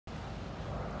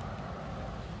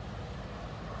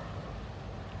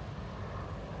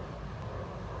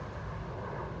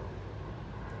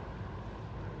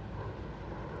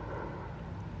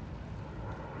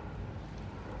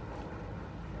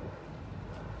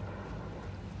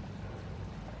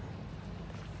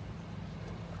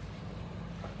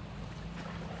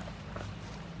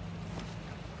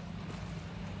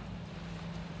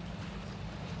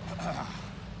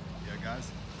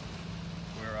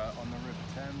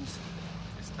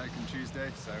Tokin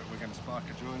Tuesday, so we're going to spark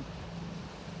a joint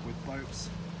with boats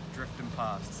drifting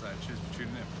past, so cheers for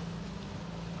tuning in.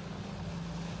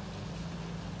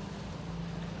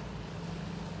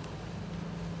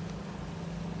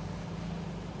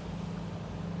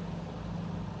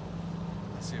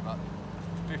 I see about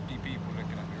 50 people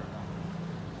looking at me right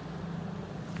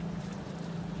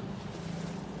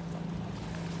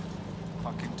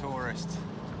now. Fucking tourists.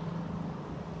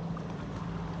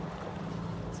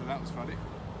 So that was funny.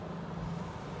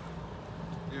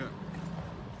 Yeah.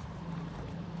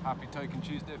 Happy Tokin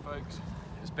Tuesday, folks.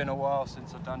 It's been a while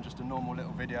since I've done just a normal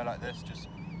little video like this, just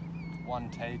one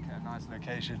take at a nice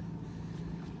location.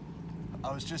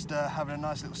 I was just having a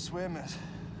nice little swim. It's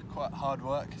quite hard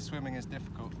work. Swimming is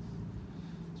difficult,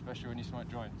 especially when you smoke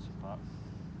joints. But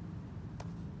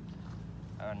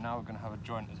now we're going to have a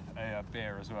joint, a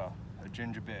beer as well, a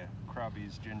ginger beer,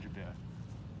 Krabby's ginger beer.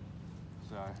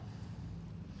 So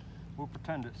we'll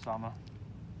pretend it's summer,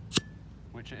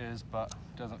 which it is, but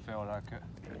doesn't feel like it.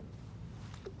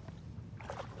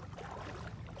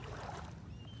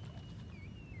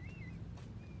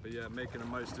 But yeah, making the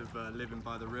most of living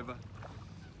by the river.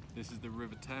 This is the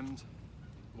River Thames,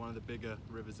 one of the bigger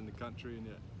rivers in the country, and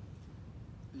yet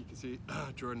you can see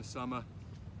during the summer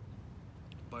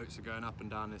boats are going up and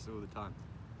down this all the time.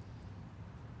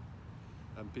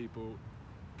 And people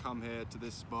come here to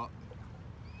this spot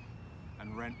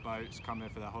and rent boats, come here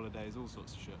for their holidays, all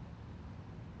sorts of shit.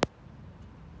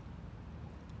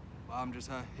 But I'm just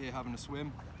here having a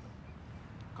swim.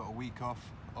 Got a week off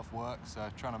work, so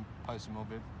trying to post some more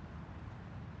vid.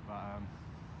 But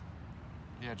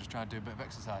yeah, just trying to do a bit of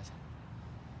exercise.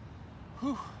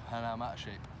 Whew, and I'm out of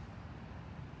shape.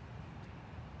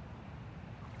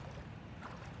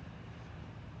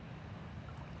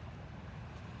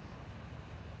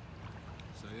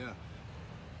 So yeah,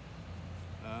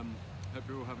 hope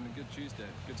you're all having a good Tuesday,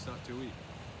 good start to your week.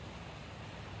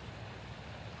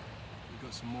 We've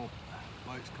got some more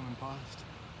boats coming past.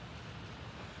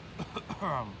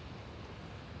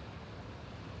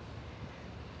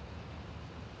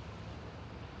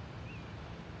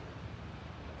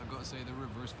 I've got to say the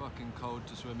river is fucking cold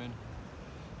to swim in,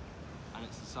 and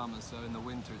it's the summer, so in the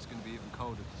winter it's going to be even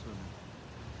colder to swim in.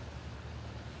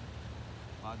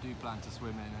 I do plan to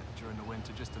swim in it during the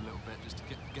winter just a little bit, just to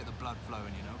get the blood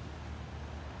flowing, you know.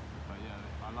 But yeah,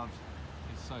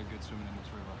 it's so good swimming in this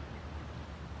river.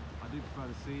 I do prefer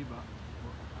the sea, but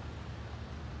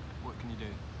what can you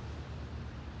do?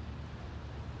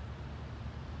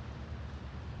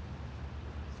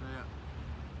 So yeah,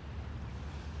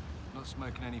 not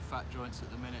smoking any fat joints at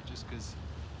the minute just because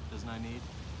there's no need.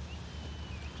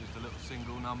 Just a little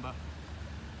single number.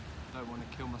 Don't want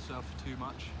to kill myself too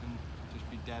much and just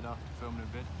be dead after filming a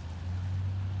vid.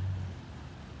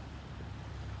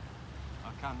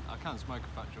 I can smoke a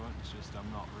fat joint, it's just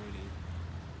I'm not really,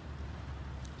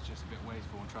 it's just a bit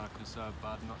wasteful and trying to conserve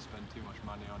bud and not spend too much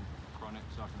money on chronic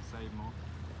so I can save more.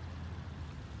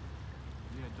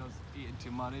 Yeah, it does eat into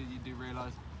your money, you do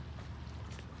realise.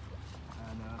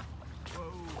 And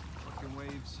whoa, fucking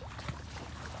waves.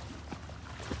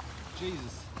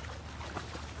 Jesus.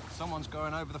 Someone's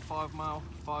going over the 5 mile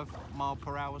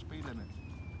per hour speed limit.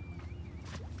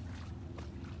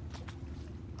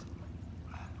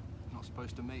 Not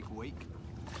supposed to make wake.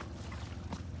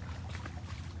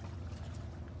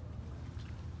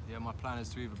 Yeah, my plan is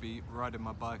to either be riding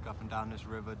my bike up and down this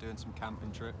river, doing some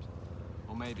camping trips,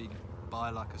 or maybe buy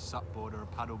like a sup board or a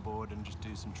paddle board and just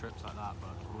do some trips like that,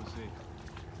 but we'll see.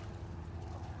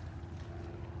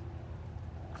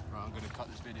 Right, I'm gonna cut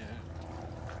this video here.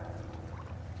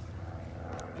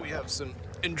 We have some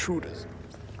intruders.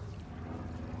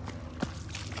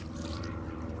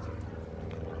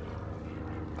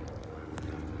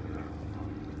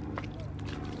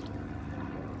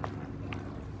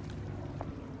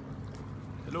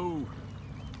 Hello.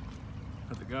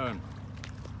 How's it going?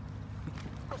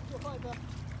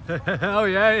 Oh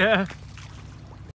yeah.